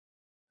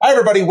Hi,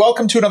 everybody.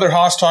 Welcome to another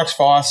FOSS Talks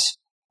FOSS.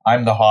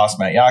 I'm the host,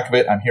 Matt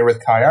Yonkovit. I'm here with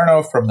Kaj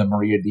Arnö from the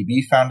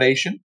MariaDB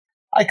Foundation.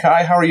 Hi,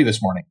 Kaj. How are you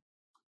this morning?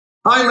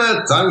 Hi,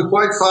 Matt. I'm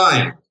quite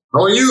fine.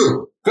 How are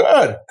you?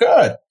 Good.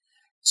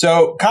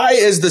 So, Kaj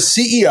is the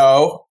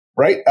CEO,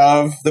 right,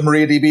 of the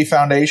MariaDB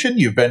Foundation.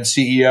 You've been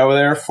CEO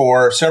there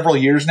for several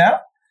years now.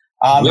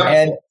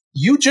 And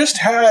you just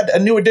had a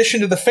new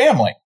addition to the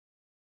family.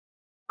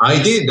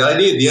 I did,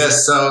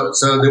 yes.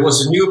 So there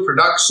was a new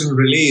production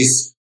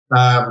release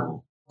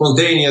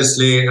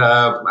spontaneously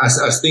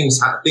as things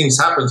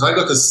happen. So I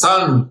got a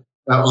son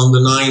on the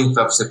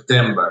 9th of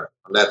September.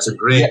 That's a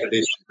great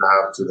addition to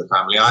have to the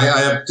family.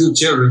 I have two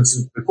children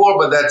since before,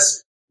 but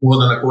that's more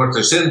than a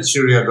quarter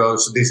century ago.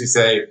 So this is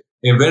a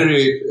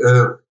very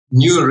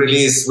new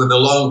release with a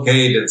long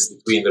cadence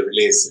between the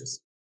releases.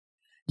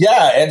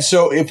 Yeah, and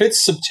so if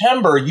it's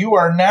September, you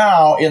are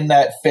now in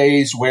that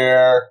phase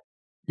where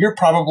you're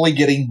probably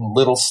getting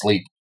little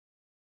sleep.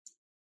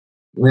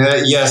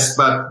 Yes,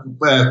 but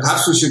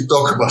perhaps we should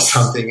talk about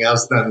something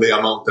else than the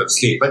amount of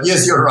sleep. But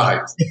yes, you're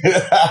right.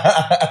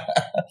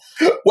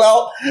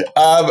 Well,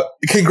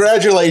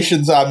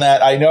 congratulations on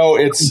that. I know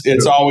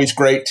it's always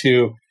great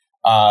to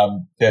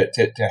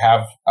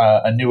have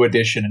a new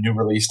addition, a new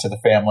release to the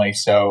family.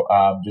 So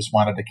just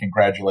wanted to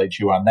congratulate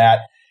you on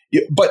that.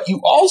 But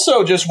you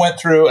also just went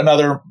through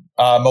another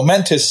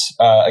momentous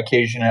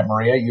occasion at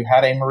Maria. You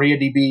had a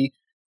MariaDB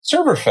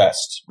Server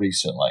Fest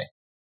recently.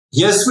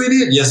 Yes, we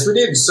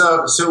did.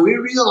 So we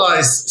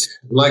realized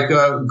like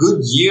a good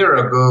year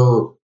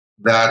ago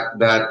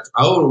that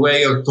our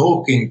way of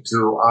talking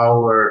to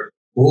our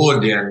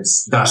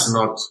audience does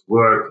not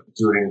work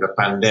during the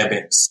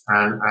pandemics.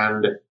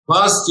 And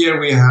last year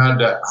we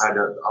had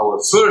our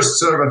first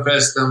Server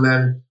Fest, and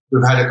then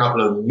we've had a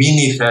couple of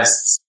mini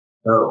fests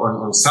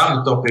on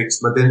some topics.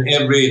 But then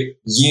every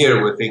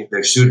year we think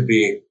there should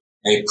be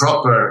a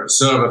proper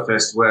Server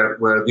Fest where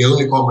the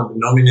only common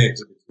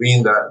denominator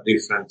between the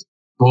different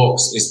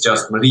talks is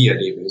just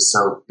MariaDB,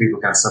 so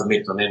people can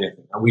submit on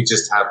anything. And we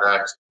just had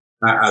that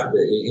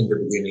in the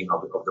beginning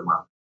of the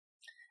month.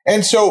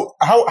 And so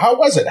how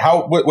was it?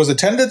 How was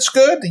attendance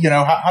good?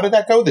 How did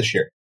that go this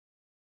year?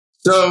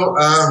 So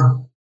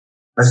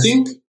I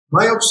think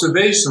my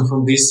observation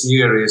from this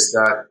year is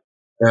that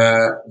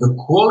the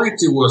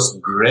quality was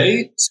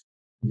great.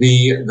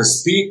 The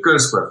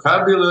speakers were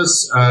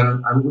fabulous,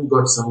 and we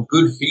got some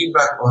good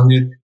feedback on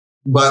it.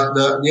 But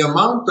the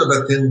amount of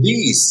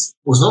attendees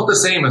was not the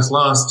same as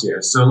last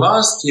year. So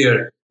last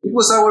year, it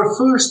was our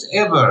first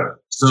ever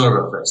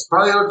Server Fest.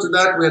 Prior to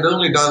that, we had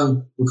only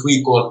done what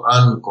we call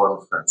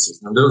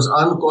unconferences. And those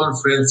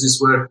unconferences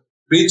were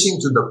preaching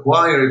to the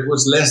choir. It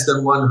was less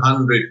than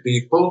 100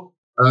 people,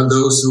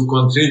 those who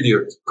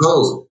contribute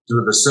code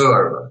to the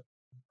server.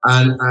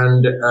 And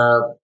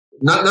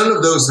none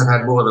of those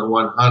had more than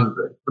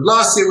 100. But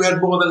last year we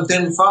had more than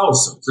 10,000.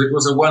 So it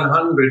was a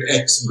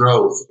 100x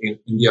growth in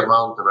the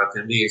amount of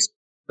attendees.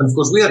 And of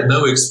course, we had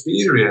no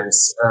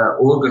experience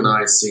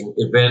organizing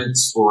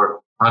events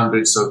for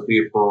hundreds of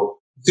people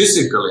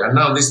physically. And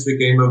now this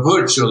became a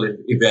virtual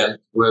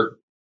event with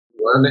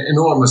an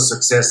enormous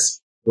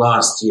success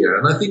last year.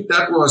 And I think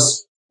that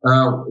was,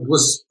 it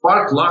was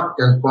part luck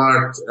and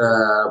part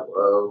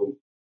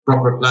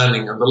proper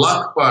planning. And the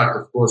luck part,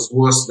 of course,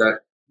 was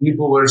that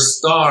people were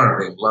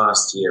starving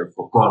last year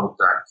for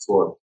contact,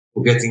 for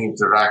getting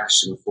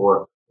interaction,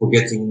 for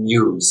getting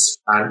news.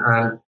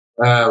 And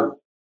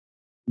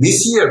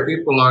this year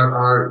people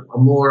are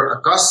more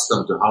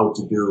accustomed to how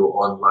to do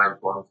online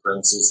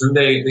conferences, and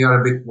they are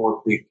a bit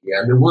more picky.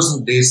 And there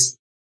wasn't this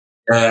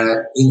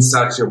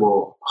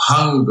insatiable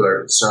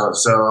hunger. So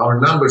our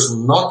numbers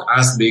were not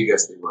as big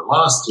as they were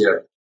last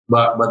year,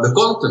 but the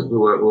content we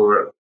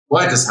were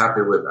quite as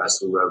happy with as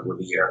we were with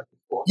the year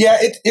before. Yeah,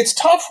 it's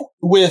tough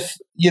with,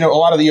 a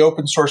lot of the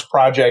open source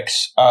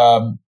projects,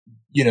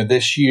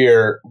 this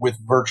year with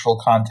virtual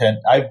content.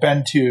 I've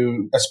been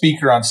to a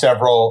speaker on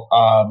several.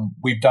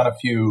 We've done a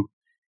few,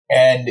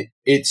 and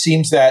it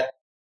seems that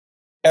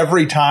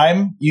every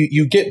time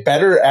you get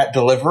better at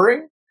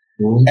delivering,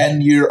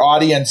 and your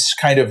audience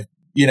kind of,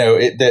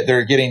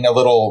 they're getting a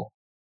little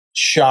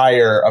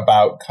shyer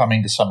about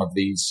coming to some of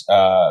these.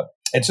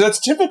 And so that's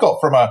difficult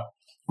from an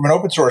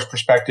open source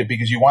perspective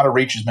because you want to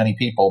reach as many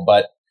people,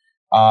 but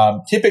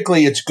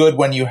typically it's good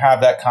when you have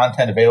that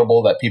content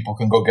available that people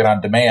can go get on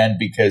demand,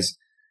 because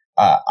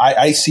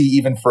I see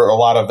even for a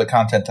lot of the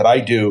content that I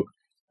do,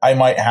 I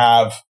might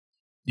have,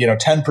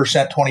 10%,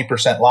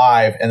 20%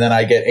 live, and then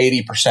I get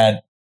 80%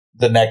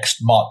 the next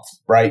month,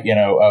 right?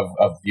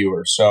 Of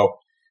viewers. So,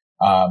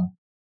 I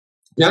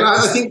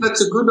think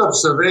that's a good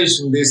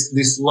observation,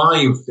 this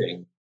live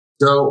thing.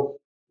 So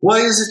why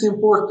is it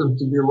important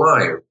to be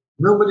live?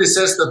 Nobody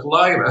says that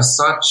live as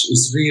such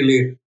is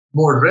really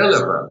more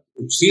relevant.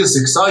 It feels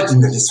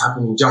exciting that it's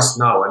happening just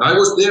now. And I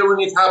was there when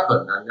it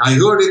happened, and I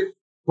heard it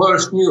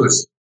first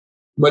news.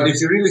 But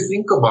if you really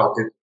think about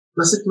it,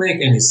 does it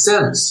make any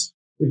sense?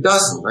 It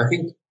doesn't. I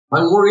think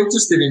I'm more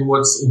interested in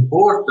what's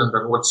important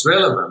and what's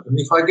relevant. And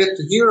if I get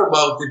to hear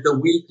about it a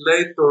week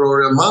later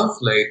or a month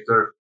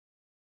later,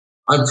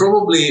 I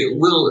probably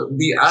will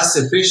be as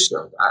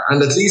efficient.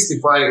 And at least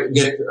if I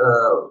get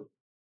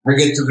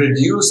to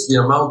reduce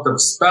the amount of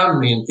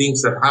spam in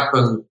things that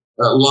happen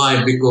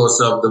live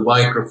because of the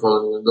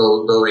microphone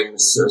going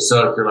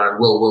circular and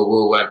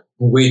whoa, and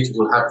wait,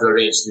 we'll have to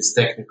arrange this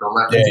technical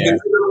matter. If you get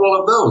rid of all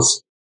of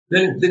those,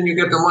 then you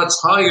get a much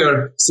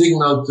higher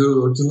signal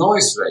to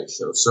noise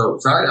ratio. So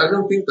I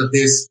don't think that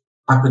this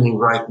happening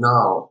right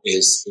now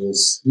is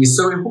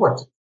so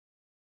important.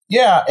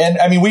 Yeah, and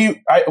I mean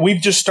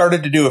we've just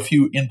started to do a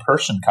few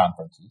in-person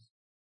conferences,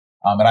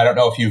 and I don't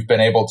know if you've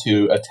been able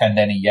to attend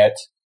any yet.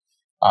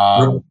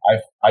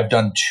 I've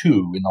done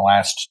 2 in the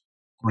last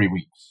 3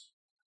 weeks,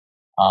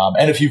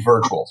 and a few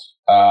virtuals.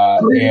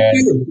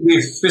 And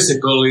be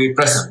physically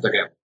present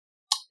again.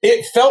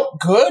 It felt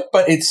good,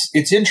 but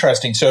it's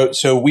interesting.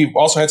 So we've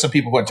also had some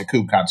people who went to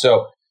KubeCon.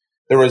 So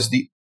there was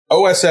the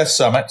OSS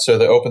Summit, so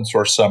the open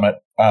source summit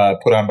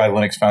put on by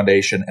Linux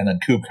Foundation, and then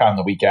KubeCon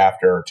the week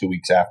after or 2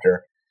 weeks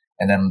after,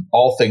 and then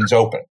all things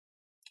open.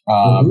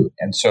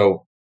 And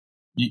so,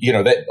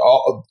 that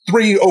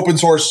 3 open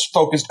source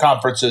focused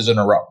conferences in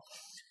a row.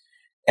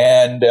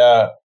 And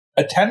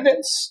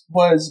attendance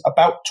was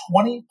about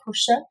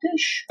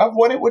 20%-ish of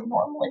what it would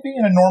normally be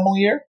in a normal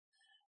year.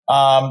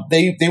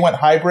 They went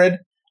hybrid.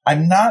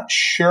 I'm not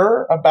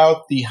sure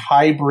about the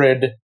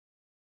hybrid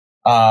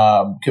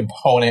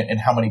component and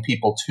how many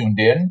people tuned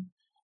in.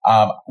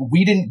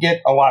 We didn't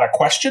get a lot of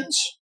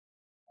questions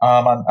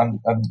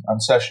on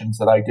sessions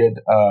that I did.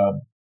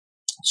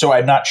 So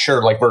I'm not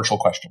sure, like virtual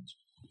questions,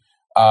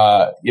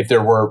 if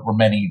there were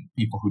many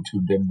people who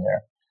tuned in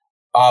there.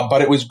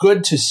 But it was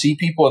good to see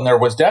people, and there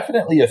was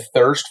definitely a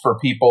thirst for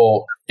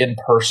people in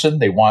person.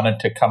 They wanted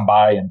to come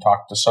by and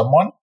talk to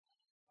someone,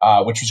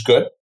 which was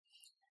good.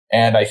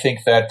 And I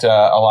think that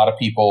a lot of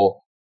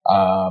people,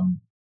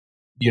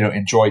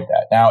 enjoyed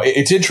that. Now,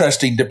 it's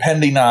interesting,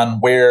 depending on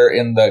where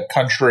in the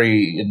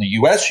country, in the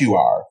U.S. you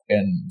are,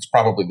 and it's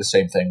probably the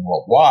same thing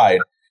worldwide,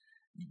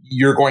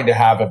 you're going to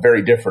have a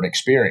very different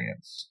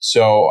experience.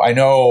 So I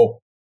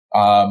know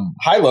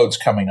High Load's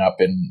coming up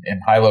in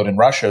High Load in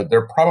Russia.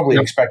 They're probably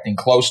expecting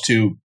close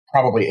to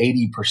probably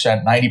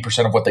 80%,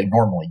 90% of what they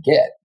normally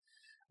get,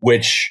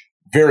 which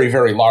very,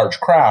 very large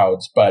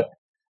crowds. But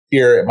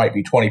here it might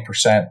be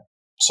 20%.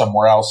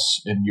 Somewhere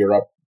else in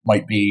Europe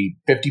might be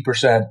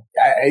 50%.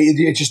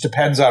 It just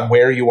depends on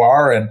where you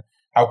are and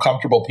how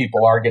comfortable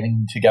people are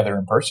getting together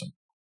in person.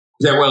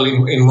 Yeah, well,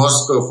 in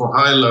Moscow for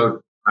High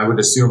Load, I would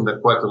assume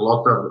that quite a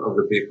lot of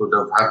the people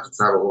don't have to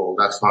travel all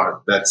that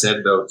far. That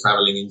said, though,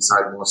 traveling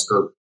inside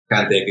Moscow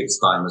can take its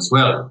time as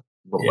well.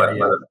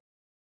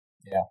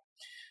 Yeah.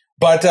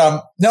 But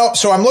no,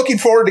 so I'm looking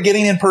forward to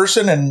getting in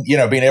person and,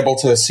 being able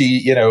to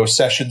see,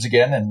 sessions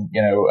again and,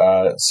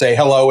 say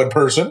hello in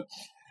person.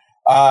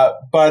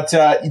 But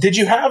did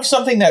you have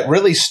something that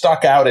really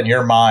stuck out in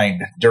your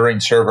mind during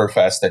Server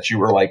Fest that you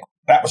were like,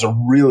 that was a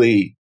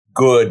really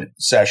good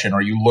session,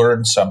 or you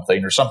learned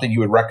something, or something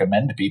you would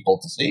recommend to people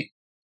to see?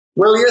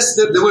 Well, yes,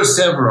 there were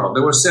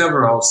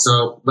several.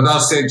 So, but I'll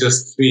say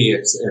just 3.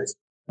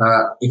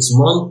 It's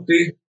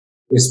Monty,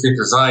 it's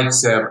Peter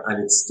Zaitsev,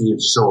 and it's Steve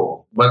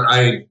Shaw. But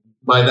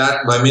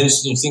by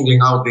mentioning,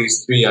 singling out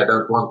these 3, I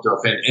don't want to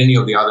offend any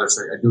of the others.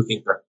 I do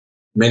think that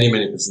many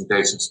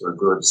presentations were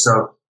good.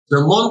 So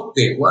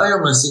Monty, why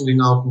am I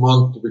singling out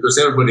Monty? Because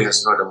everybody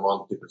has heard a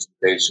Monty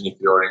presentation if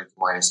you're into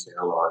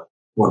MySQL or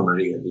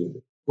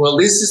MariaDB. Well,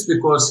 this is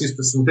because his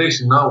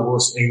presentation now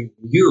was a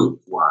new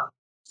one.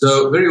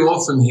 So very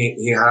often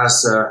he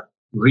has a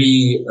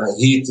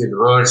reheated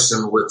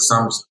version with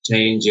some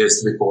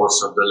changes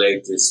because of the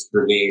latest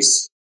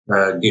release,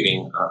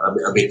 giving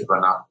a bit of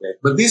an update.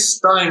 But this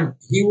time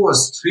he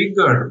was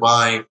triggered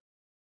by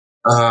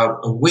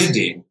a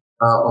wedding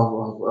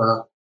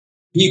of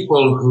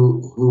people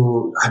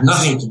who had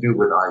nothing to do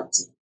with IT.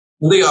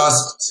 And they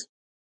asked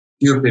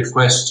stupid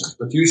questions,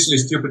 but usually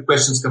stupid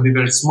questions can be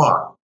very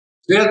smart.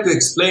 They had to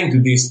explain to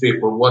these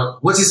people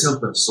what is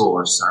open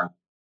source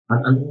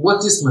and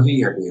what is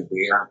MariaDB.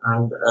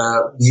 And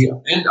the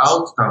end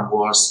outcome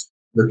was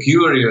the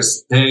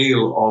curious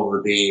tale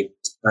of the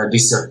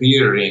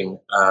disappearing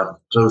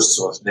closed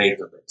source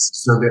database.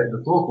 So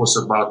the talk was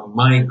about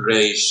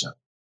migration.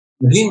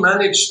 And he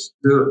managed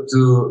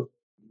to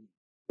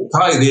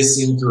tie this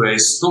into a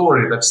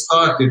story that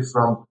started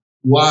from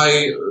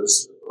why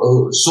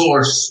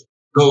source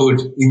code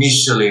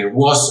initially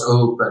was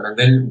open, and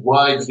then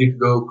why did it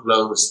go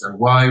closed, and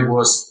why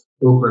was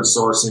open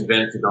source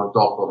invented on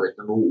top of it,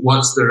 and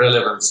what's the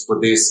relevance for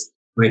this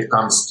when it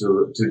comes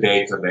to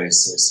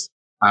databases,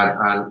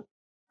 and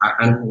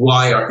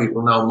why are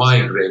people now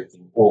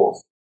migrating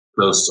off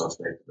closed source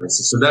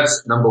databases. So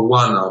that's number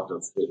 1 out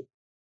of 3.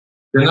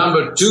 The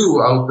number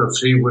 2 out of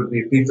 3 would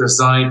be Peter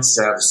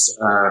Zaitsev's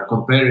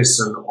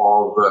comparison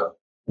of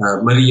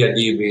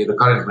MariaDB, the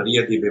current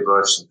MariaDB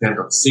version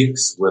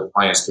 10.6 with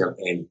MySQL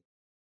 8.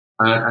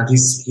 And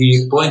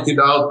he pointed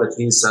out that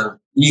he's an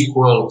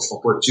equal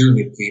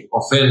opportunity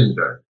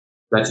offender,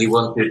 that he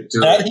wanted to...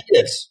 That he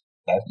is.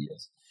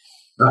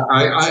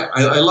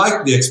 I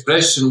like the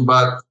expression,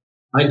 but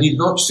I did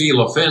not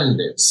feel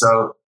offended.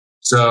 So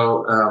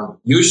So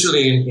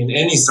usually in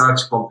any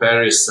such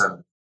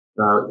comparison,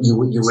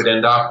 you would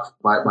end up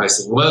by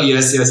saying, well,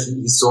 yes,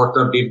 he sort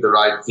of did the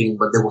right thing,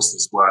 but there was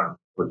this one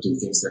or two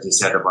things that he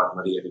said about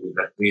MariaDB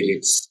that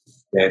really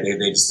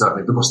they disturbed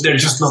me because they're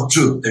just not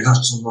true. They're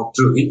just not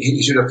true.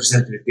 He should have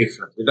presented it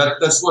differently.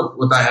 That's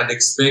what I had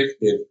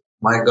expected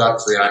my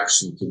gut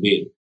reaction to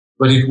be,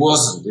 but it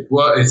wasn't.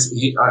 I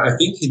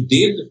think he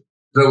did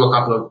throw a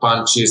couple of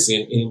punches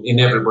in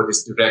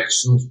everybody's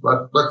directions,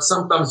 but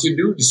sometimes you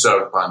do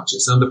deserve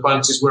punches, and the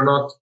punches were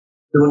not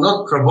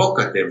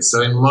provocative.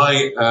 So in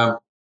my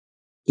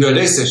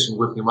Q&A session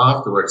with him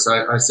afterwards,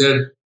 I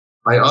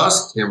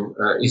asked him,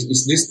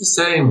 is this the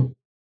same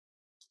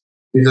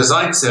Peter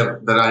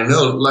Zaitsev that I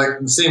know? Like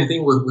the same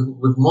thing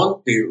with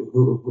Monty,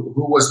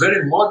 who was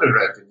very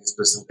moderate in his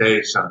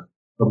presentation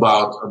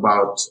about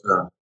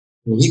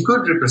he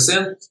could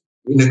represent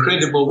in a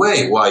credible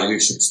way why you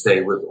should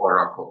stay with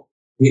Oracle.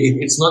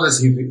 It's not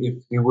as if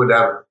he would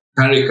have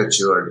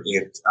caricatured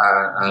it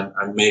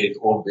and made it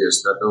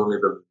obvious that only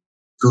the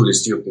truly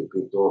stupid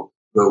people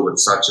go with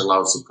such a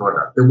lousy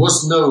product. There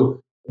was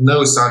no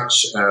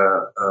such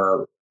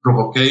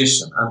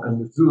provocation.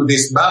 And through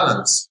this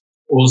balance,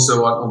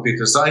 also on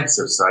Peter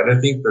Zaitsev's side, I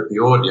think that the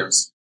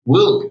audience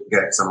will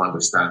get some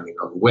understanding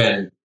of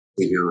when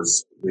to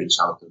use reach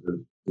out to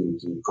the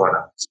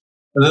products.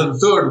 And then the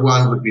third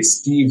one would be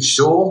Steve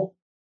Shaw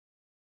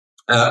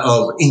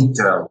of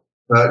Intel,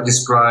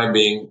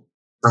 describing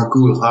some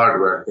cool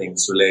hardware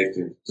things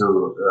related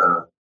to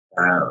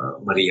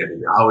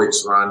MariaDB, how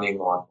it's running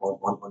on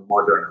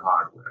modern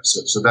hardware.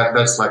 So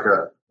that's like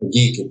a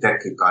geeky,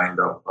 techy kind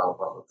of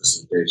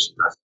presentation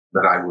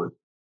that I would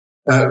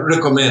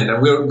recommend. And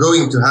we're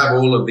going to have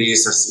all of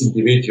these as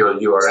individual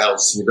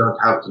URLs. You don't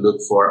have to look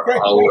for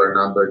hour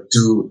number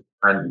 2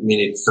 and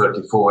minute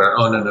 34.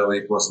 Oh, no,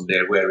 it wasn't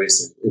there. Where is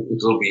it?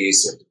 It will be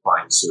easier to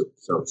find soon.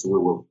 So we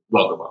will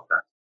blog about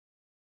that.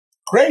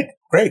 Great.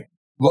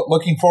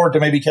 Looking forward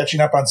to maybe catching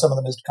up on some of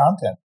the missed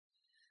content.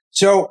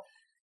 So,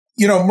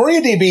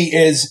 MariaDB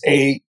is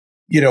a,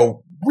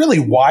 really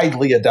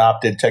widely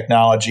adopted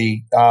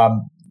technology.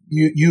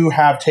 You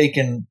have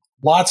taken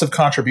lots of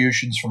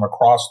contributions from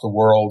across the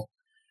world.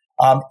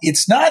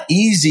 It's not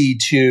easy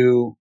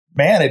to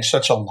manage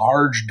such a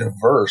large,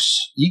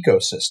 diverse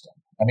ecosystem.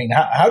 I mean,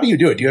 how do you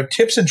do it? Do you have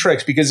tips and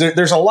tricks? Because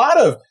there's a lot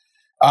of,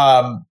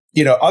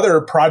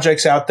 other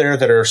projects out there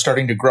that are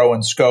starting to grow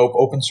in scope.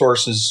 Open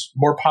source is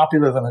more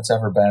popular than it's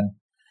ever been.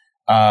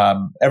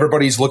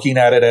 Everybody's looking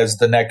at it as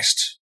the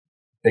next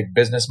big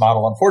business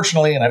model,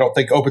 unfortunately. And I don't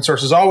think open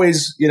source is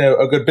always,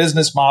 a good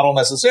business model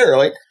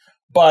necessarily.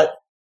 But,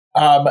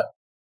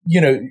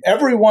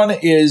 everyone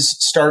is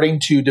starting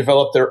to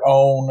develop their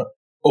own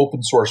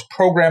open source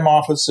program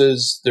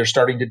offices. They're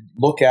starting to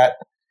look at,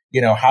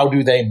 how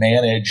do they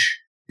manage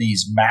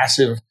these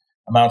massive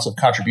amounts of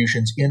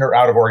contributions in or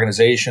out of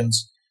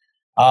organizations.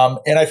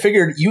 And I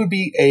figured you would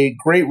be a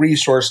great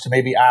resource to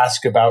maybe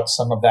ask about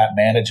some of that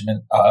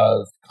management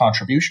of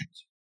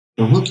contributions.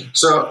 Mm-hmm.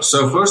 So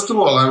first of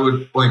all, I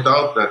would point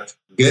out that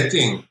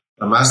getting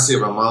a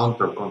massive amount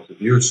of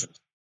contributions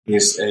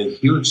is a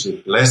hugely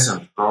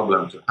pleasant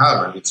problem to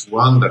have. And it's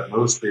one that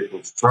most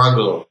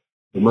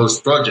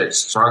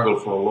projects struggle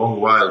for a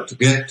long while to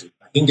get to.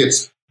 I think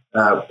it's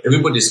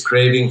everybody's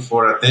craving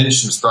for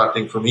attention,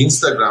 starting from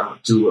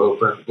Instagram to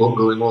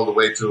going all the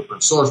way to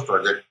open source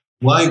project.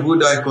 Why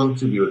would I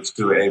contribute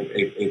to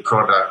a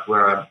product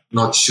where I'm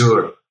not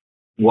sure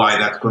why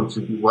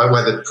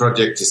the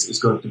project is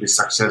going to be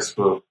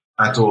successful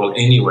at all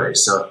anyway?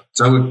 So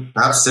I would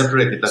perhaps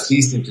separate it at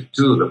least into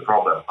two, the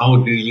problem. How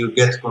do you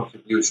get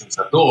contributions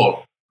at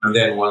all? And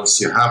then once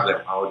you have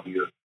them, how do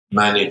you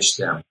manage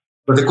them?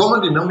 But the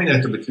common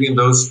denominator between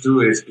those two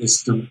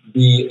is to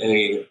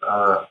be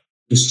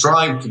to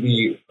strive to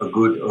be a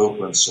good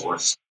open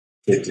source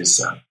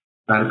citizen.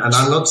 And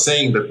I'm not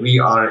saying that we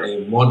are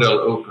a model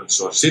open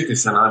source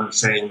citizen. I'm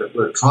saying that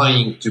we're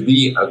trying to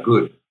be a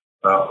good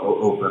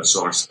open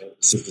source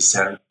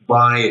citizen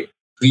by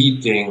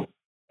treating,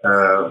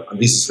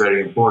 this is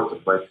very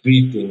important, by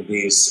treating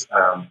these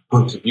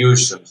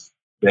contributions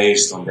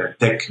based on their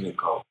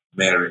technical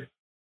merit.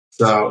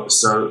 So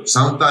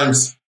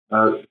sometimes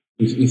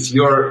if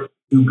you're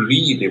too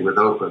greedy with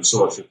open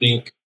source, you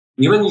think,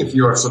 even if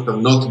you're sort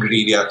of not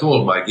greedy at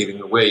all by giving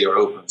away your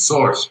open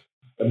source,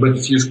 but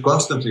if you're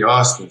constantly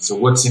asking, so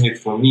what's in it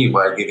for me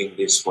by giving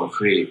this for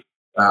free?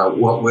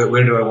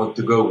 Where do I want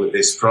to go with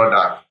this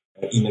product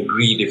in a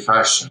greedy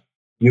fashion?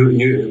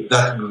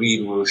 That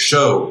greed will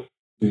show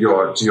to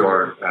your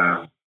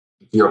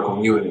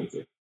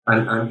community,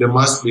 and there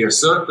must be a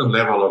certain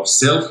level of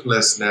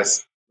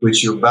selflessness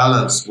which you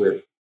balance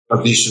with a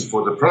vision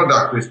for the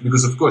product,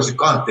 because of course you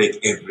can't take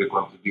every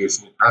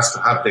contribution. It has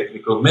to have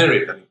technical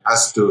merit, and it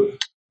has to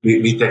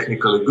be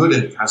technically good,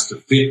 and it has to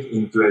fit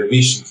into a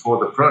vision for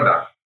the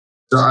product.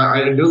 So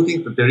I don't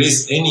think that there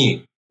is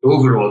any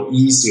overall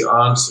easy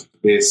answer to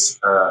this,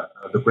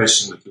 the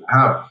question that you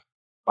have.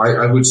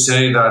 I would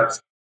say that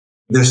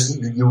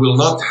you will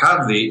not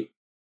have the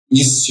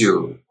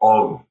issue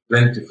of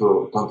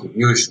plentiful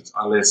contributions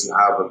unless you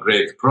have a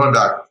great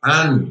product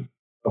and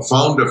a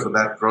founder for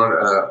that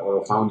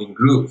or a founding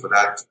group for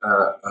that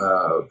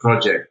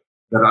project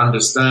that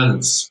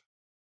understands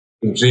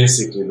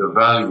intrinsically the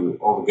value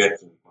of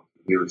getting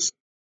contribution.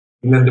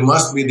 And then there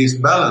must be this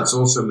balance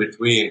also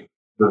between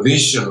the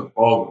vision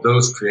of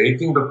those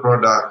creating the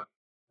product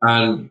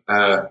and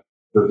the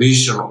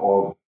vision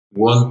of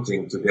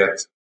wanting to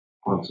get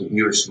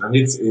contribution, and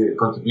it's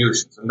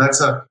contributions. And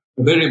that's a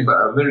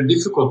very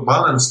difficult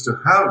balance to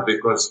have,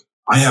 because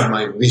I have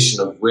my vision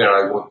of where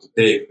I want to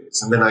take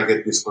this, and then I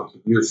get this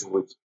contribution,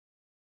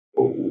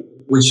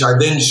 which I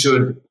then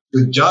should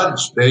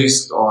judge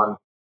based on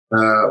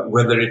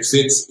whether it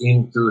fits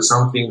into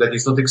something that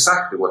is not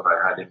exactly what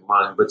I had in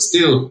mind, but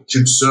still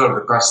should serve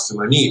the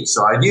customer need.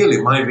 So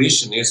ideally, my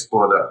vision is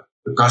for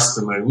the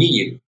customer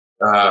need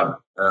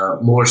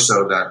more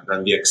so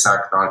than the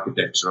exact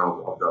architecture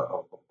of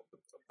the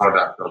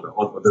product or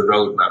the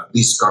roadmap.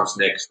 This comes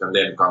next, and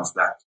then comes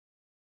that.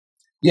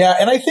 Yeah,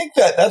 and I think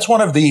that's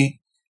one of the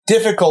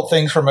difficult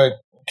things from a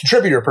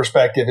contributor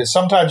perspective is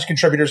sometimes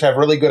contributors have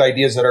really good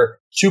ideas that are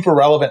super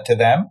relevant to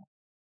them,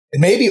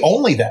 and maybe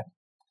only them.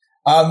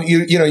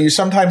 You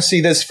sometimes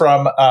see this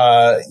from,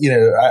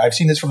 I've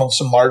seen this from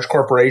some large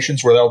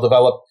corporations where they'll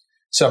develop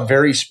some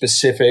very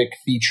specific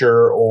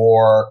feature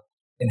or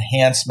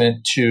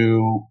enhancement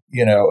to,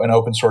 an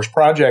open source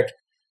project.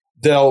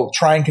 They'll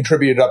try and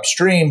contribute it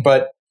upstream,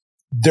 but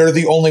they're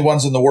the only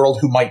ones in the world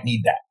who might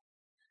need that.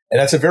 And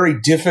that's a very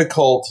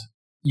difficult,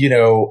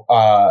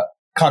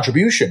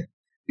 contribution,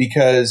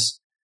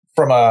 because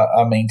from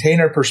a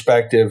maintainer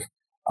perspective,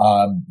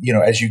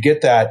 as you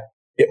get that,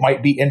 it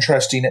might be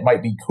interesting, it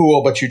might be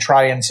cool, but you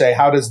try and say,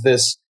 how does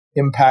this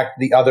impact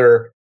the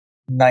other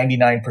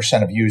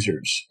 99% of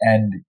users?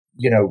 And,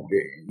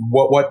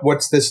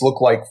 what's this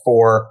look like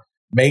for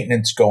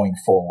maintenance going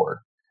forward?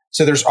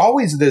 So there's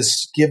always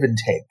this give and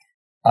take.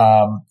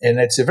 And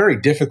it's a very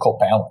difficult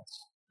balance.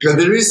 Yeah,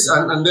 there is,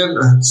 and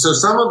then, so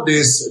some of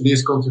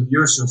these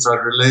contributions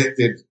are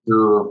related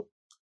to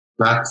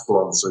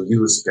platforms or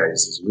use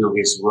cases. Will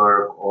this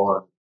work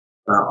on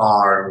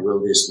ARM? Will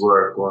this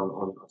work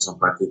on some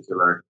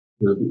particular,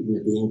 will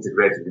be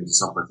integrated into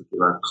some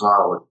particular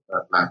cloud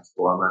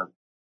platform?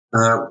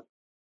 And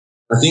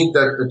I think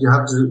that you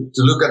have to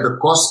look at the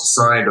cost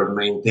side of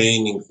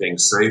maintaining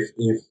things. So if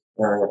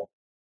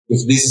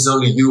this is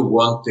only you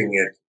wanting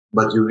it,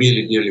 but you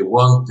really, really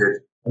want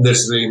it, and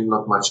there's really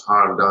not much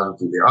harm done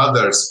to the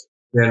others,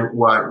 then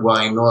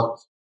why not?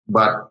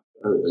 But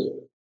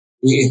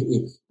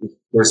if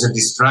there's a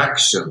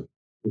distraction,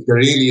 if there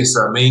really is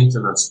a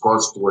maintenance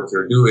cost to what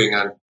you're doing,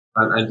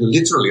 and you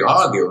literally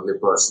are the only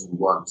person who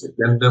wants it,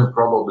 then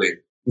probably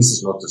this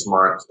is not a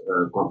smart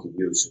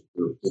contribution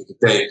to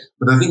take.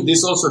 But I think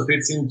this also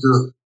fits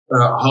into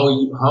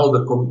how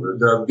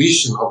the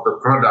vision of the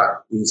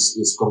product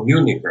is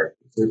communicated.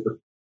 So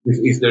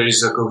if there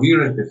is a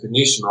coherent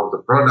definition of the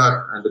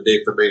product, and the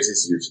database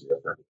is usually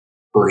a very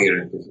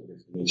coherent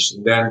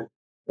definition, then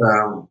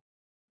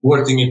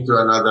porting it to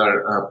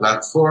another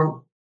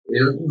platform,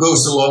 it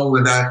goes along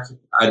with that.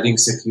 Adding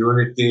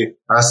security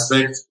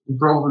aspect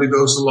probably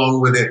goes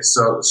along with it.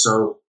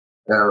 So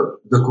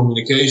the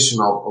communication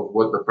of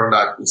what the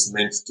product is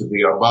meant to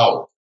be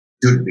about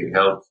should be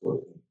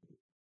helpful.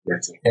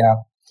 Yeah.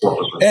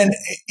 And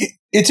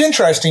it's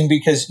interesting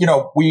because,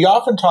 we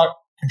often talk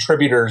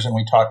contributors and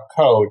we talk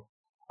code.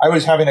 I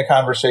was having a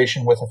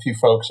conversation with a few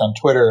folks on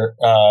Twitter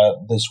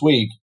this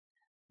week.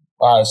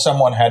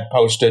 Someone had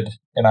posted,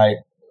 and I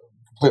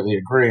completely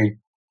agree,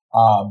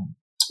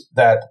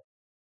 that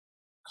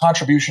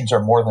contributions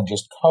are more than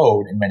just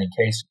code in many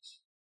cases.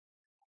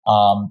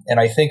 And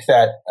I think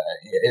that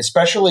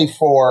especially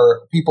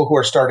for people who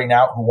are starting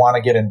out who want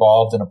to get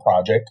involved in a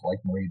project like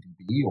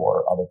MariaDB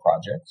or other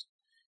projects,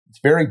 it's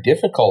very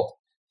difficult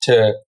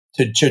to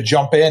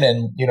jump in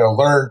and,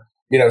 learn,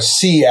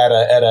 C at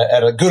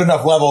a good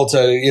enough level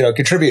to,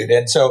 contribute.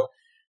 And so,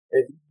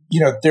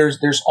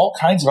 there's all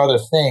kinds of other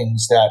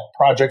things that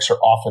projects are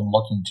often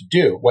looking to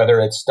do, whether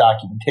it's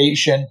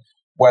documentation,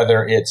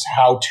 whether it's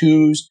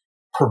how-tos,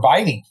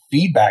 providing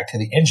feedback to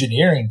the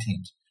engineering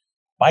teams.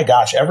 My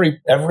gosh,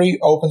 every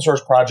open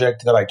source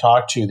project that I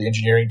talk to, the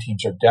engineering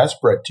teams are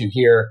desperate to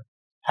hear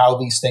how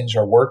these things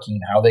are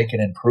working, how they can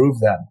improve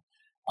them.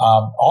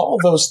 All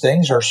of those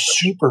things are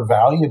super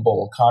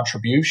valuable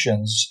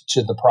contributions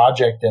to the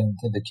project and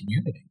to the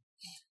community.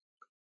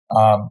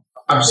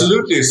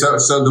 Absolutely.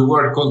 So the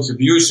word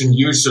contribution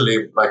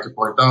usually, like you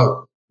point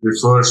out,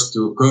 refers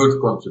to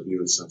code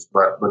contributions,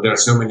 but there are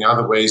so many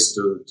other ways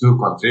to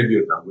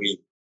contribute, and we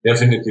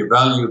definitely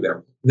value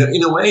them.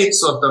 In a way, it's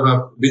sort of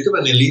a bit of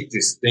an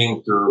elitist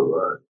thing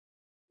to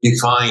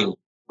define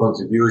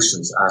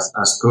contributions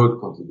as code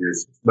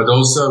contributions, but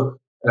also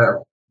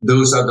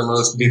those are the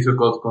most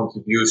difficult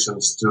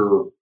contributions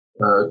to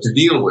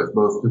deal with,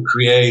 both to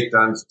create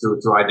and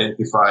to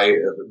identify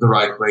the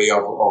right way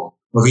of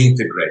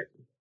integrating.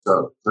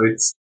 So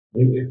it's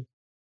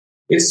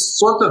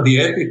sort of the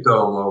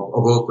epitome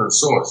of open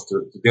source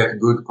to get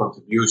good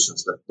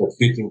contributions that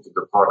fit into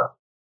the product.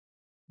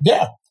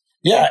 Yeah.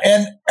 Yeah.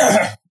 And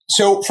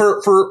so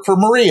for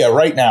Maria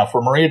right now,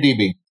 for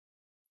MariaDB,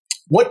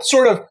 what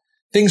sort of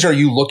things are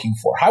you looking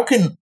for? How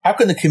can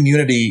the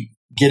community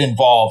get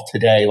involved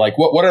today? Like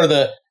what are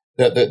the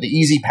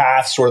easy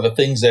paths or the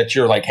things that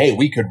you're like, hey,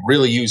 we could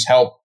really use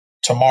help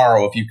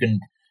tomorrow if you can,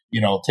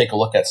 take a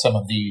look at some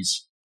of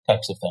these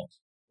types of things?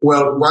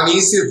 Well, one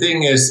easy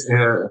thing is,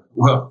 if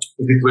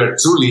it were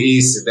truly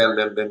easy, then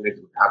it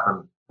would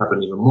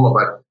happen even more.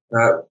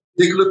 But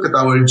take a look at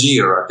our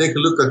Jira. Take a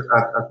look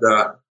at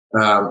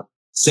the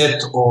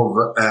set of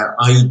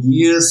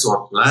ideas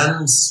or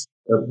plans.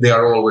 They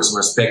are always on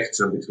a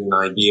spectrum between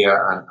idea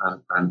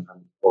and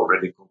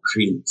already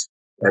concrete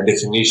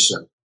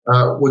definition.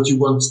 What you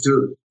want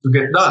to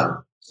get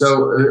done.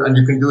 So, and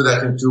you can do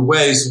that in two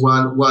ways.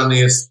 One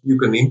is you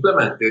can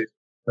implement it.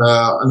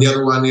 And the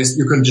other one is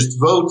you can just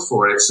vote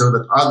for it so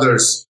that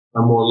others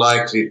are more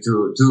likely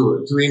to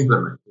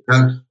implement it.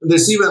 And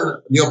there's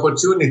even the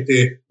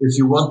opportunity, if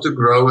you want to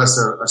grow as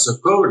a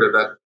coder,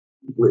 that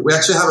we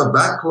actually have a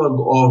backlog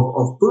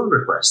of pull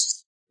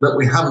requests that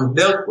we haven't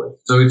dealt with.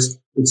 So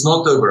it's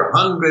not over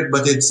 100,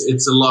 but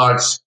it's a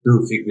large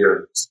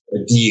two-figure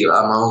deal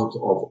amount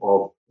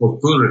of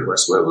pull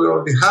requests where we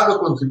already have a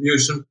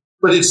contribution,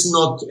 but it's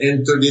not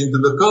entered into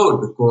the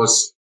code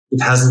because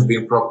it hasn't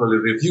been properly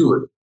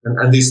reviewed.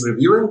 And this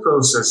reviewing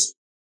process,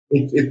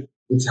 it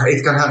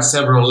can have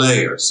several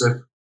layers.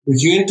 So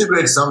if you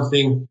integrate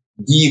something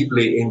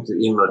deeply into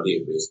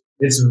MariaDB,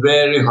 it's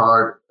very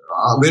hard,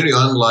 very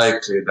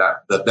unlikely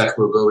that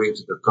will go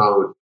into the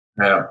code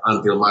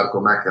until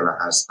Marko Mäkelä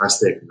has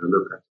taken a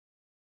look at it.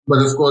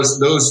 But of course,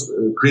 those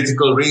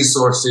critical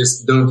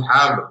resources don't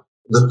have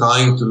the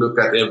time to look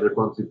at every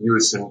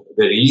contribution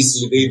very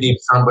easily. They need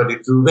somebody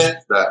to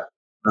vet that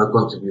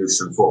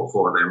contribution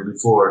for them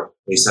before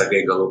a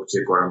Sergei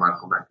Golubchik or a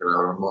Marko Mäkelä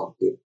or a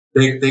Monty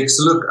takes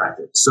a look at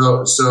it.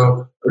 So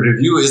a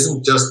review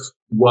isn't just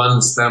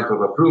one stamp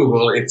of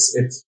approval. It's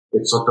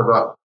sort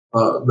of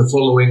the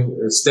following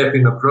step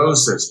in the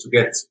process to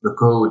get the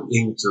code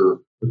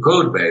into the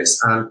code base.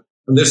 And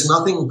there's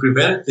nothing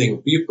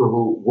preventing people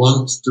who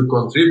want to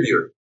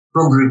contribute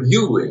from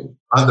reviewing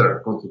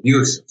other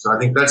contributions. So I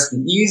think that's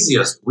the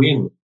easiest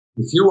win.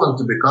 If you want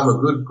to become a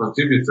good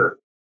contributor,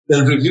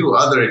 then review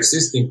other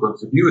existing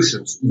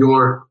contributions.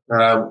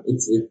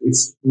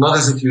 It's not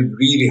as if you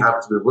really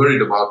have to be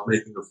worried about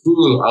making a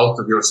fool out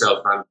of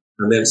yourself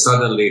and then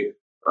suddenly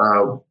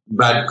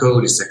bad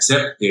code is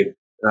accepted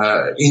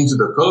into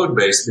the code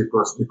base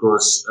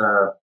because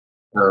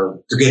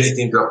to get it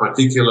into a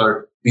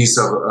particular piece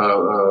of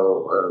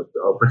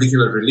a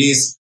particular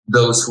release,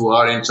 those who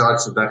are in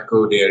charge of that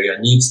code area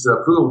needs to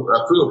approve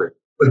it.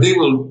 But they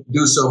will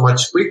do so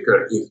much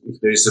quicker if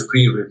there is a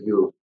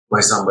pre-review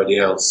by somebody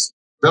else.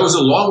 That was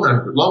a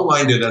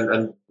long-winded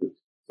and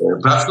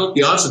perhaps not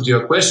the answer to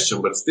your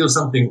question, but still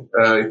something,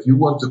 if you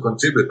want to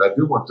contribute, I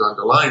do want to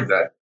underline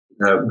that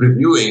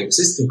reviewing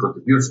existing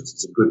contributions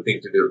is a good thing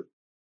to do.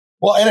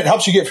 Well, and it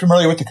helps you get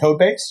familiar with the code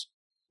base.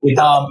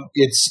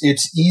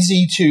 It's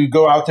easy to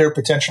go out there,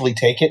 potentially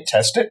take it,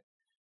 test it.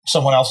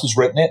 Someone else has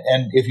written it.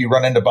 And if you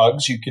run into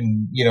bugs, you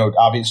can,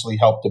 obviously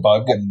help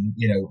debug and,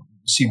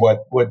 see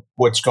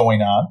what's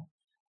going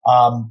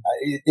on.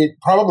 It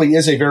probably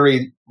is a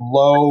very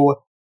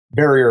low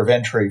barrier of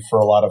entry for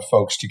a lot of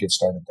folks to get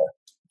started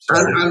there.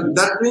 And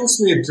that brings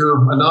me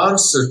to an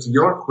answer to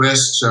your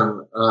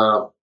question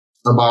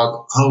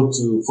about how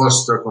to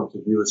foster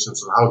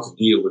contributions or how to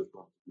deal with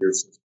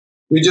contributions.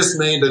 We just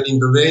made an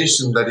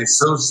innovation that is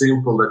so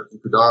simple that you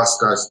could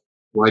ask us,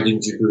 why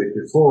didn't you do it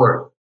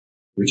before?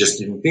 We just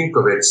didn't think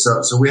of it.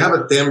 So we have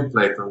a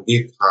template on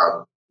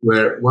GitHub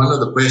where one of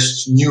the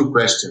new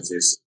questions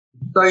is,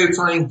 what are you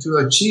trying to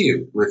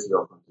achieve with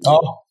your contribution?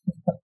 Oh.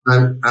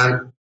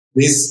 And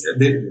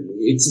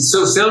it's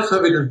so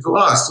self-evident to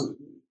us.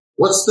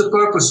 What's the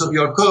purpose of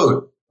your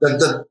code?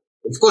 That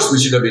of course we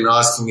should have been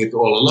asking it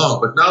all along,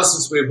 but now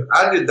since we've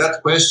added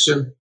that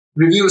question,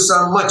 reviews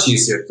are much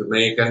easier to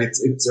make, and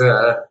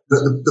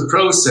the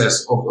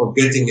process of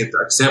getting it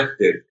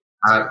accepted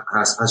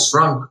has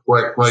shrunk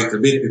quite a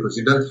bit because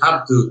you don't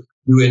have to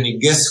do any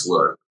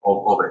guesswork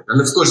of it.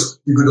 And of course,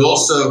 you could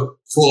also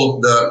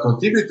fault the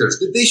contributors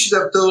that they should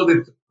have told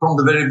it from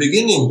the very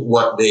beginning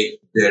what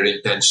their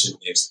intention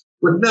is.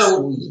 But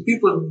no,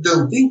 people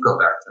don't think of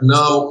that.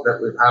 Now that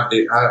we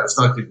have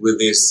started with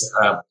this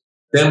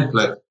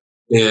template,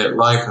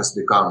 life has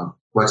become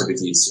quite a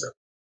bit easier.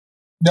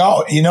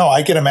 No,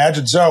 I can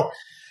imagine. So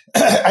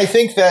I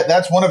think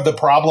that's one of the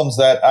problems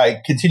that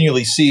I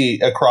continually see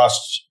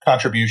across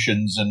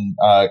contributions and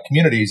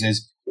communities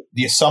is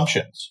the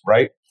assumptions,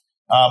 right?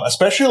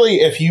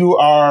 Especially if you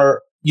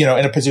are, in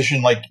a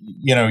position like,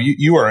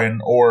 you are in,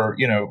 or,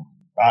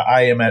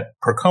 I am at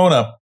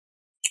Percona,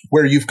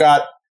 where you've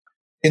got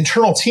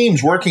internal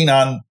teams working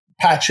on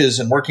patches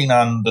and working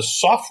on the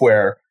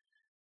software.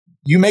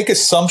 You make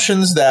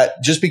assumptions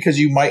that just because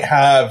you might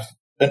have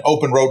an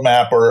open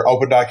roadmap or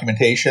open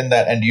documentation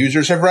that end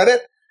users have read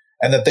it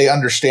and that they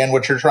understand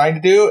what you're trying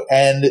to do.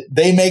 And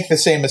they make the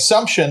same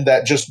assumption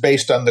that just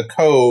based on the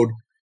code,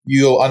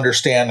 you'll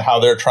understand how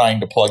they're trying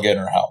to plug in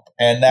or help.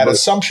 And that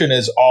assumption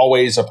is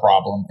always a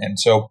problem. And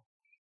so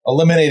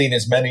eliminating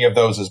as many of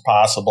those as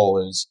possible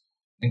is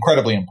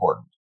incredibly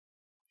important.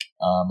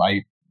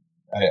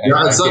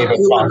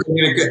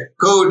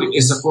 Code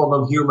is a form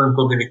of human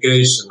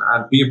communication,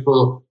 and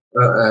people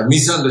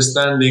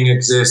misunderstanding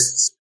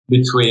exists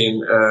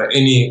between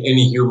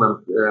any human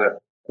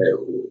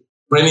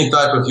for any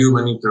type of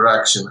human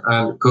interaction,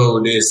 and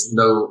code is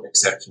no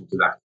exception to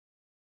that.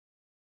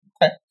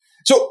 Okay.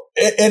 So,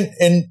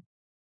 and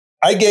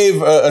I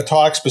gave a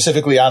talk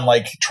specifically on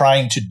like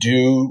trying to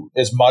do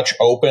as much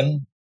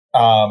open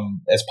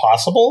as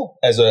possible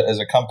as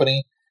a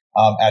company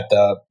at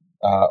the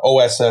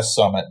OSS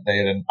Summit. They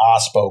had an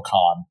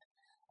OSPOCon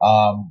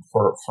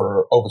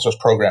for open source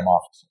program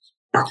offices.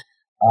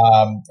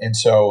 And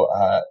so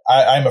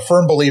I'm a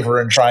firm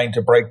believer in trying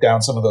to break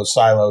down some of those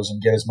silos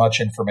and get as much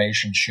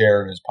information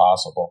shared as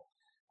possible.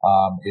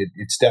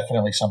 It's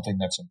definitely something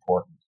that's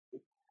important.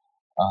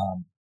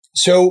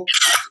 So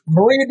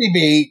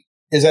MariaDB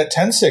is at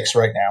 10.6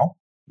 right now.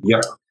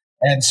 Yep.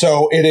 And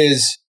so it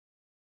is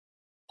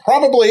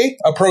probably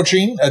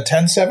approaching a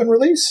 10.7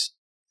 release.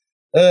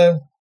 Well,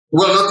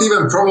 not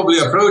even probably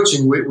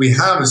approaching. We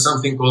have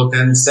something called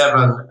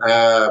 10.7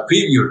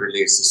 preview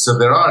releases. So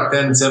there are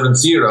 10.7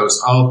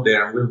 zeros out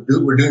there, and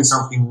we're doing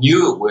something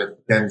new with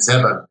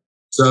 10.7.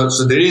 So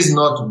there is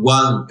not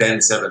one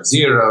 10.7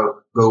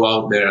 zero, go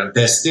out there and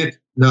test it.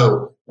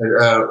 No,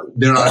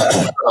 there are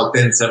several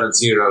 10.7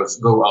 zeros,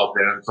 go out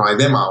there and try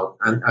them out.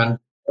 And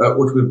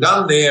what we've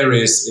done there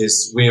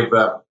is we've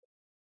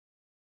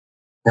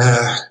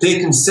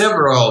taken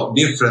several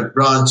different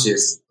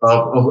branches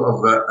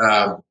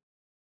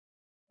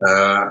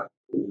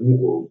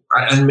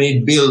and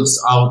made builds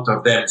out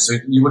of them. So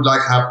you would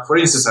like have, for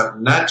instance, a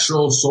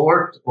natural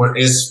sort or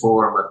S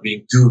format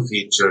being two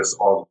features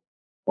of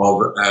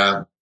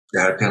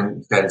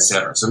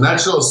 10.7. So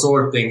natural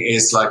sorting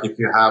is like if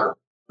you have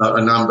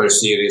a number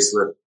series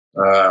with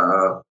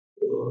 10.1,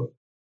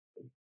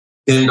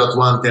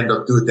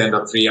 10.2,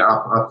 10.3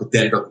 up to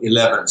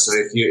 10.11. So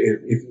if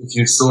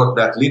you sort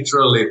that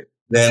literally,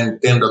 then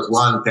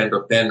 10.1,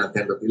 10.10, and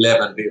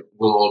 10.11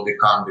 will all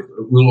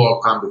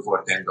come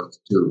before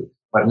 10.2.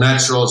 But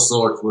natural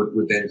sort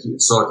would then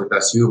sort it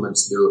as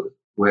humans do,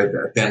 with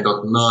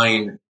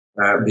 10.9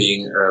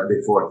 being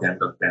before 10.10 and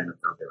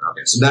something like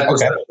that. So that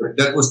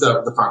was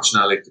the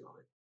functionality of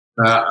it.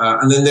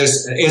 And then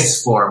there's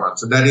S format.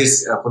 So that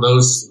is for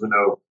those who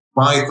know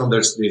Python.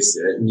 There's this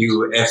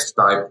new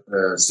F-type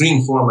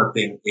string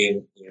formatting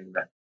in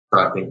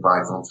starting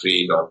Python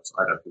 3. I don't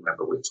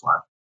remember which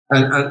one.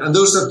 And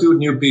those are two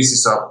new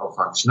pieces of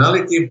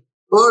functionality.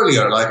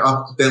 Earlier, like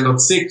up to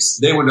 10.6,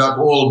 they would have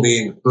all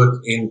been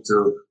put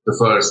into the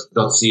first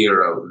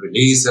 .0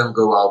 release and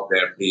go out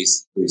there,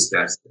 please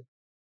test it.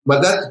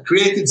 But that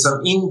created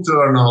some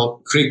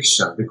internal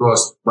friction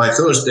because by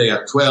Thursday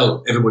at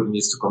 12, everybody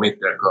needs to commit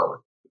their code.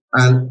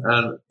 And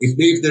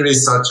if there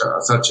is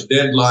such a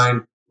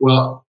deadline,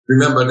 well,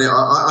 remember,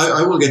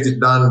 I will get it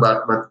done,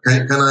 but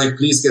can I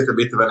please get a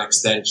bit of an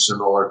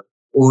extension or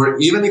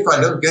even if I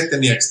don't get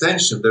any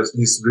extension, there's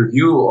this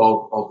review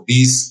of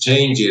these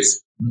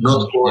changes,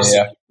 not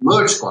causing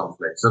merge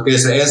conflicts. Okay,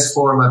 so S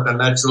format and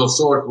natural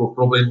sort will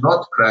probably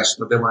not crash,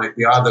 but there might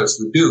be others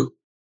who do.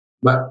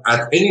 But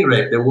at any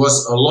rate, there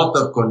was a lot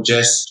of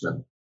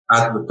congestion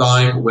at the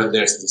time when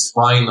there's this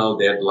final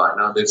deadline.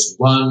 Now there's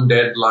one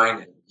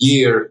deadline in a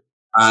year,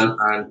 and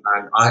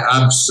I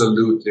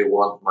absolutely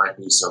want my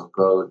piece of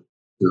code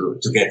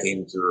to get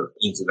into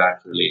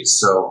that release.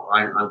 So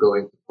I'm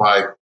going to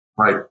fight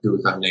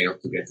tooth and nail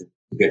to get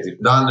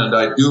it done. And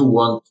I do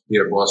want,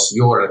 dear boss,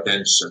 your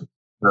attention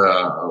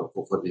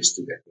for this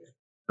to get there.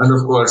 And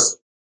of course,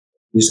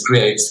 this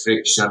creates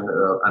friction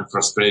and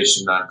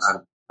frustration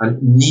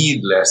and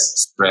needless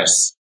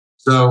stress.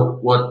 So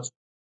what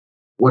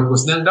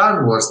was then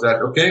done was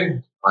that,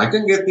 okay, I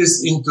can get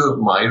this into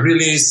my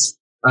release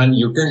and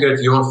you can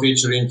get your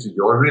feature into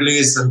your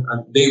release and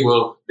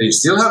they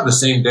still have the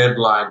same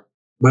deadline,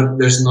 but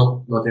there's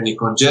not any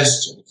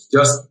congestion. It's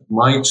just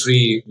my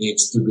tree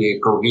needs to be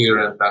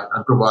coherent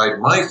and provide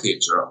my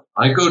feature.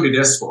 I coded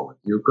S format,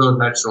 you code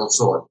natural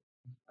sort.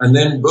 And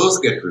then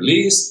both get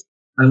released,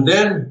 and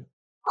then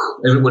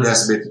everybody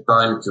has a bit of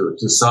time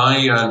to sigh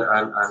and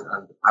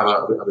have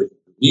a bit of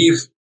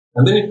relief.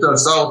 And then it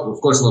turns out,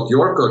 of course, not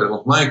your code and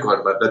not my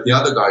code, but that the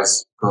other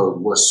guy's code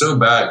was so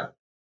bad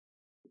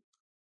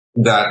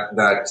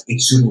that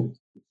it shouldn't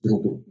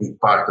be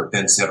part of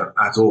 10.7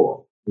 at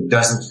all. It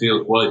doesn't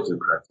feel quality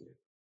correctly.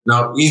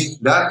 Now, if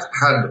that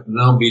had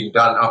now been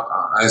done up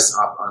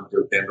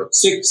until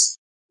 10.6,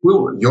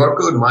 your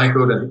code, my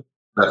code, and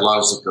that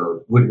lousy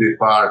code would be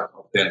part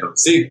of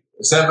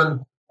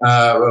 10.7,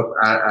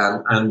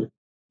 and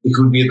it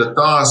would be the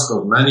task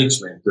of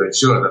management to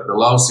ensure that the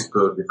lousy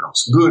code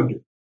becomes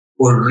good,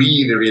 or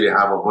really, really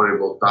have a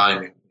horrible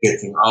time in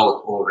getting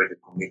out already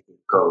committed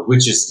code,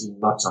 which is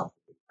not something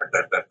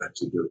that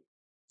you do.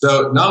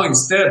 So now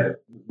instead,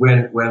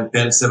 when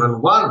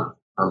 10.7.1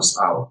 comes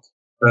out,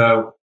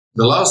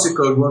 the lousy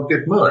code won't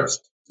get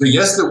merged.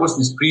 yes, there was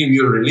this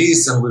preview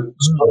release, and we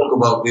spoke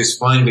about this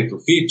fine little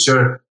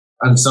feature,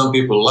 and some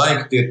people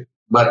liked it,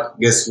 but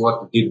guess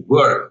what? It did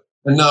work.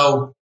 And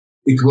now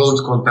it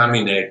won't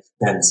contaminate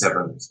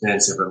 10.7,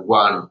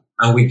 10.7.1,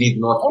 and we did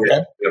not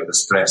get rid of the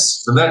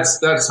stress. So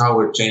that's how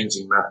we're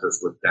changing matters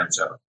with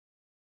 10.7.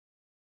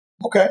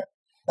 Okay.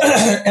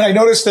 And I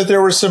noticed that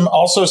there were some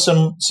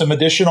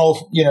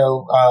additional,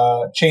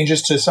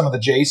 changes to some of the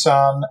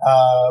JSON,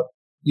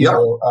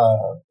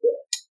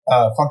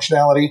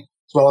 functionality,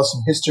 as well as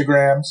some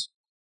histograms,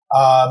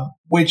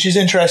 which is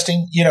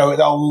interesting.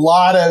 A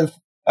lot of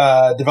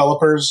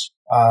developers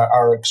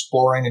are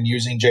exploring and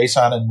using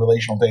JSON and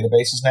relational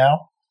databases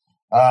now.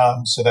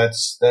 So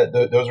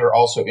those are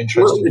also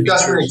interesting. Well, it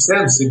does make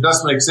sense. It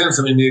does make sense.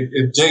 I mean,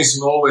 if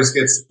JSON always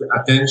gets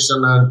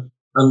attention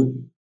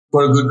and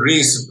for a good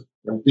reason.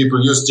 And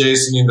people use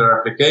JSON in their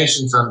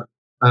applications,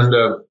 and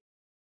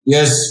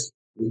yes,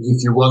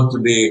 if you want to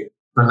be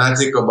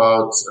fanatic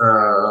about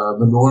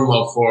the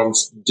normal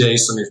forms,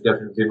 JSON is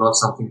definitely not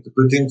something to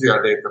put into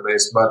your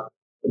database. But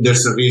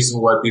there's a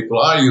reason why people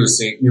are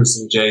using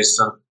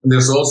JSON, and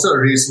there's also a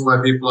reason why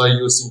people are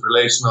using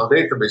relational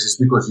databases,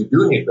 because you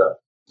do need the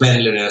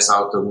cleanliness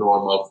out of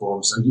normal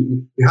forms, and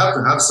you have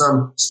to have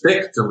some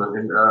spectrum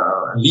and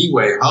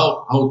leeway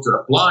how to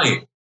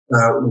apply.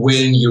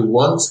 When you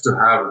want to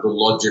have the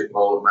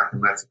logical,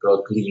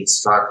 mathematical, clean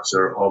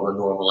structure of a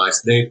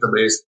normalized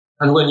database,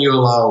 and when you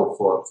allow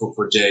for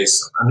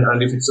JSON.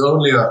 And if it's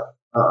only a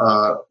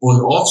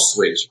on-off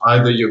switch,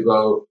 either you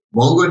go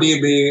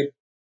MongoDB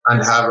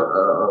and have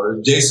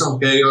JSON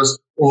chaos,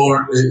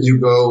 or you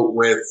go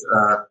with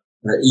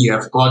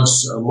EF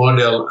Kod's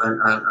model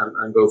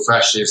and go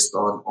fascist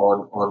on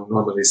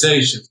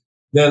normalization,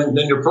 then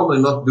you're probably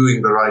not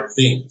doing the right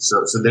thing.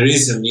 So there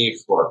is a need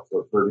for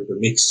the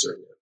mixture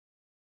here.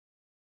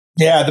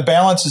 Yeah, the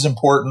balance is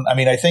important. I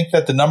mean, I think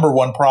that the number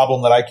one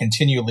problem that I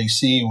continually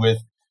see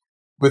with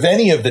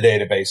any of the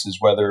databases,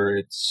 whether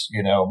it's,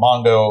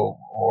 Mongo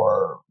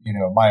or,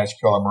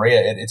 MySQL or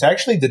Maria, it's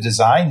actually the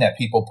design that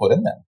people put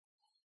in them,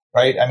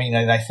 right? I mean,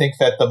 and I think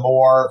that the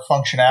more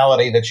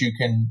functionality that you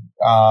can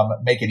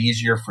make it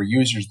easier for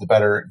users, the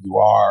better you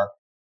are,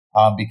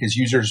 because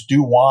users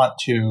do want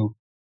to,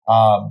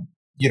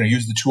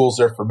 use the tools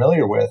they're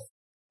familiar with.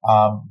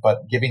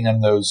 But giving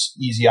them those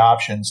easy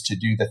options to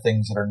do the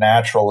things that are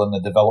natural in the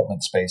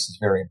development space is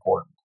very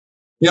important.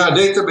 Yeah,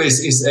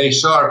 database is a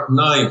sharp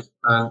knife,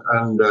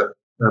 and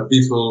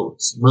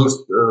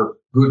most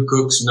good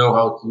cooks know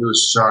how to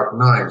use sharp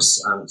knives,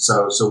 and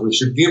so we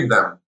should give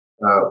them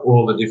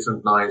all the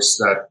different knives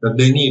that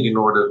they need in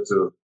order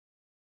to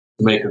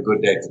make a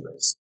good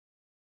database.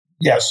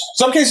 Yes,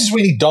 some cases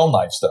we need dull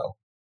knives, though,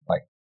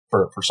 like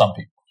for some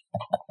people.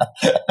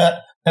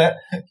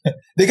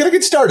 They got to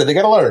get started. They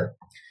got to learn.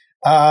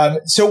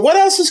 So what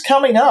else is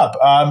coming up?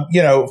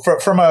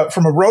 From a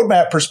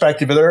roadmap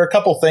perspective, are there a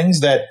couple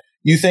things that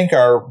you think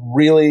are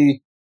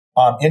really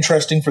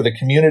interesting for the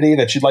community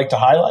that you'd like to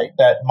highlight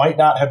that might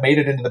not have made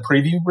it into the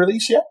preview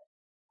release yet?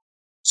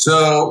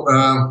 So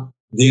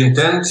the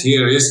intent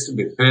here is to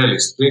be fairly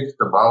strict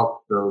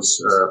about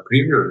those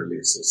preview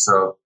releases.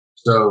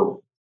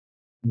 So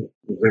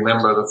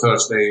remember the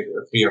Thursday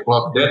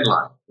 3:00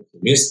 deadline. If you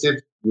missed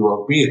it, you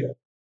won't be there.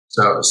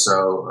 So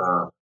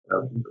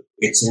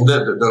it's in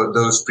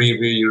those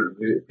preview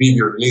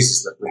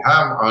releases that we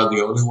have are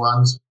the only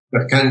ones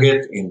that can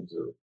get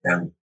into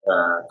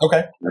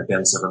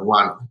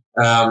 10.7.1.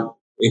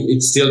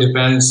 It still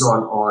depends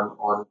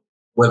on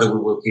whether we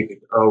will keep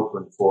it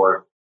open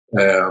for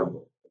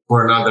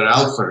another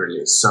alpha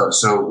release.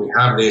 So we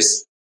have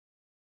this.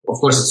 Of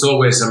course, it's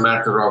always a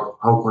matter of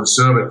how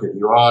conservative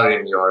you are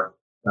in your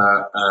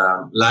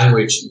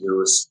language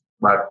use,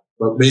 but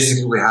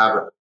basically we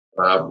have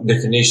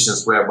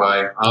definitions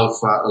whereby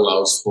alpha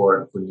allows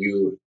for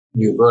new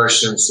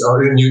versions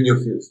or new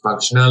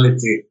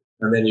functionality,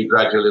 and then you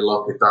gradually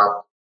lock it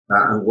up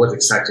and what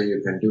exactly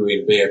you can do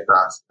in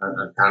beta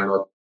and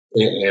cannot.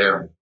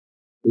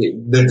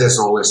 There's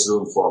always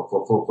room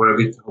for a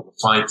bit of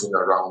fighting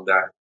around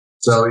that.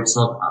 So it's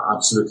not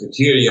absolutely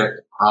clear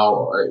yet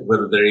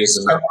whether there is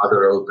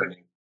another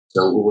opening.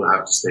 So we will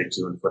have to stay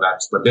tuned for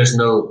that. But there's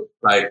no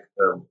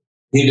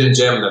hidden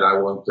gem that I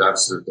want to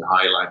absolutely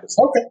highlight.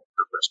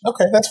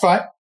 Okay, that's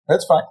fine.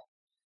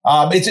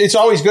 It's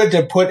always good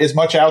to put as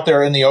much out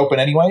there in the open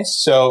anyways,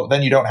 so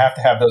then you don't have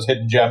to have those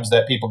hidden gems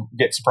that people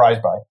get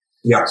surprised by.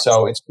 Yeah.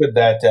 So it's good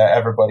that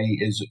everybody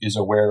is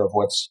aware of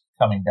what's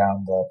coming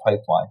down the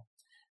pipeline.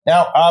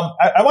 Now,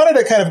 I wanted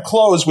to kind of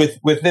close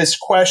with this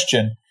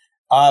question.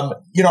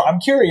 I'm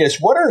curious,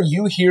 what are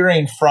you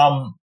hearing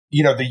from,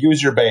 the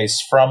user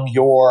base, from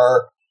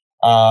your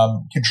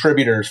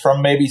contributors,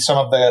 from maybe some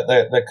of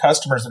the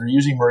customers that are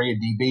using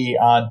MariaDB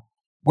on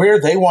where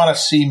they want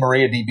to see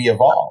MariaDB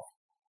evolve,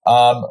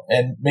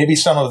 and maybe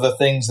some of the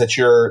things that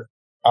you're,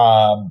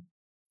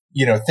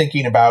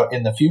 thinking about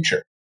in the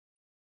future.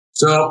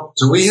 So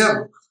we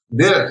have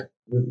there.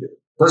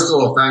 First of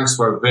all, thanks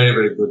for a very,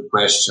 very good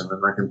question,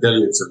 and I can tell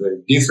you it's a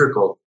very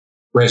difficult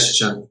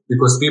question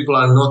because people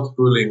are not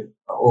pulling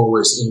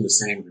always in the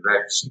same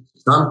direction.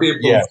 Some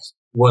people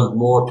want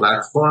more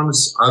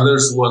platforms.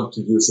 Others want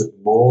to use it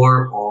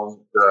more on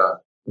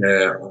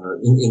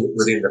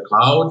within the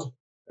cloud.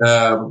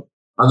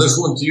 Others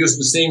want to use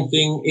the same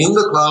thing in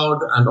the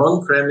cloud and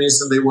on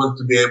premise, and they want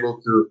to be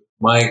able to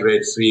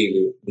migrate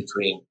freely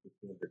between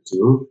the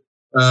two.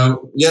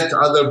 Yet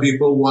other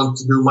people want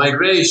to do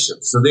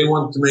migration, so they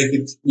want to make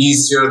it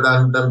easier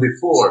than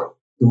before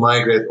to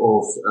migrate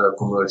off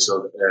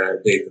commercial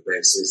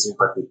databases, in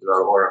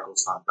particular Oracle,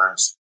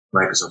 sometimes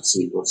Microsoft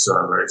SQL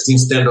Server.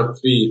 Since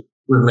 10.3,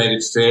 we've made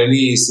it fairly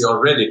easy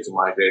already to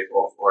migrate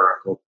off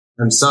Oracle.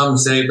 And some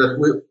say that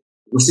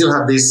we still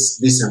have this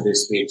and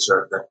this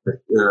feature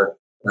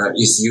that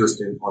is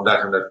used on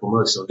that and that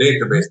commercial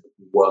database that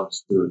we want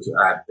to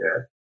add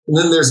there. And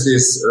then there's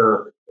this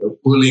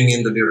pulling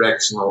in the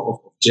direction of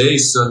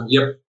JSON.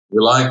 Yep, we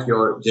like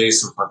your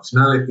JSON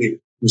functionality.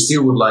 We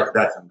still would like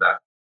that and that.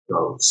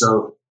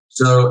 So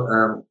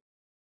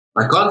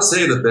I can't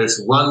say that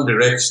there's one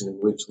direction in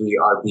which we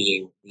are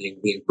being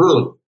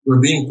pulled.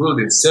 We're being pulled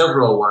in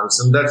several ones,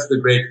 and that's the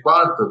great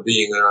part of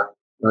being a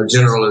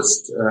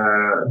generalist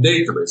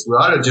database. We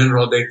are a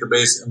general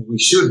database, and we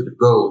should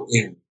go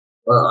in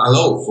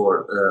allow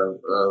for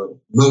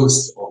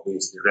most of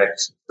these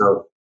directions.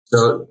 So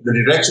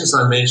the directions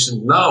I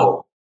mentioned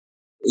now,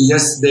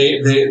 yes,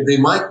 they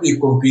might be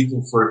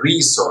competing for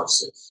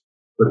resources,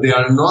 but they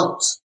are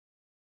not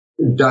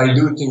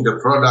diluting the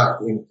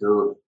product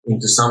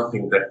into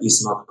something that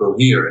is not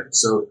coherent.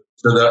 So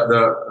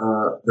the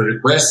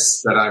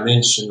requests that I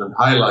mentioned and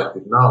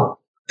highlighted now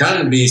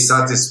can be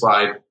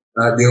satisfied.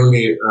 The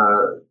only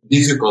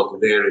difficulty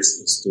there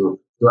is to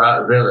do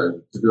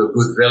a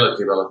good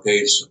relative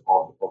allocation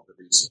of the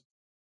resources.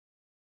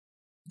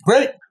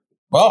 Great.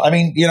 Well, I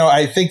mean,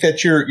 I think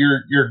that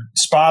you're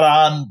spot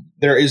on.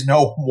 There is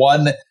no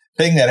one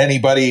thing that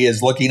anybody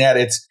is looking at.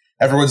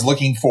 Everyone's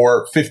looking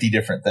for 50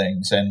 different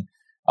things, and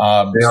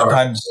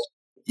sometimes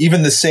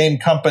even the same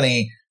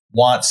company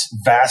wants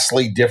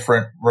vastly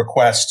different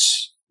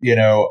requests,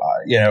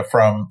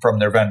 from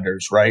their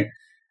vendors, right?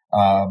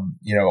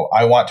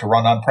 I want to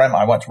run on-prem.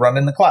 I want to run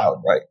in the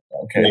cloud, right?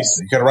 Okay. Yes.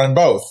 So you got to run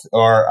both,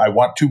 or I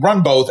want to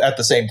run both at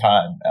the same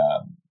time.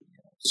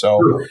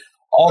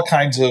 All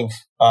kinds of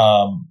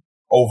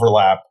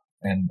overlap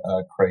and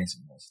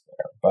craziness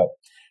there. But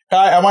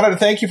Kaj, I wanted to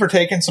thank you for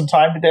taking some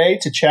time today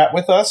to chat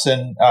with us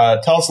and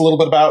tell us a little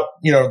bit about,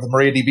 the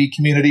MariaDB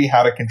community,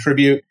 how to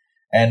contribute,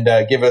 and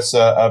give us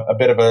a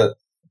bit of a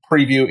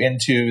preview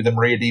into the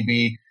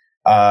MariaDB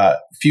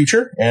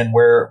future and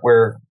where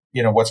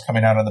what's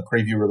coming out on the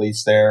preview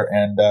release there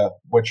and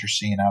what you're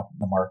seeing out in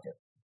the market.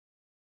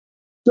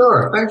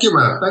 Sure. Thank you,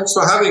 Matt. Thanks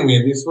for having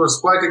me. This was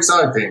quite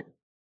exciting.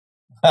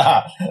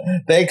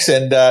 Thanks.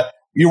 And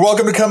you're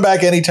welcome to come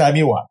back anytime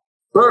you want.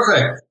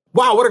 Perfect.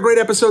 Wow, what a great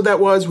episode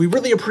that was. We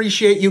really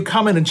appreciate you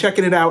coming and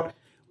checking it out.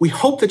 We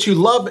hope that you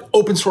love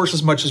open source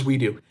as much as we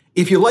do.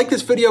 If you like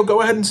this video,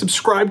 go ahead and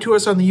subscribe to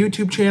us on the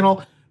YouTube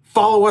channel.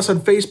 Follow us on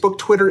Facebook,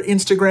 Twitter,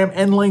 Instagram,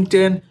 and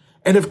LinkedIn.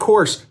 And of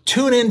course,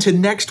 tune in to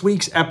next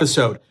week's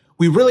episode.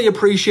 We really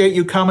appreciate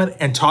you coming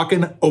and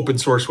talking open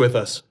source with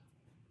us.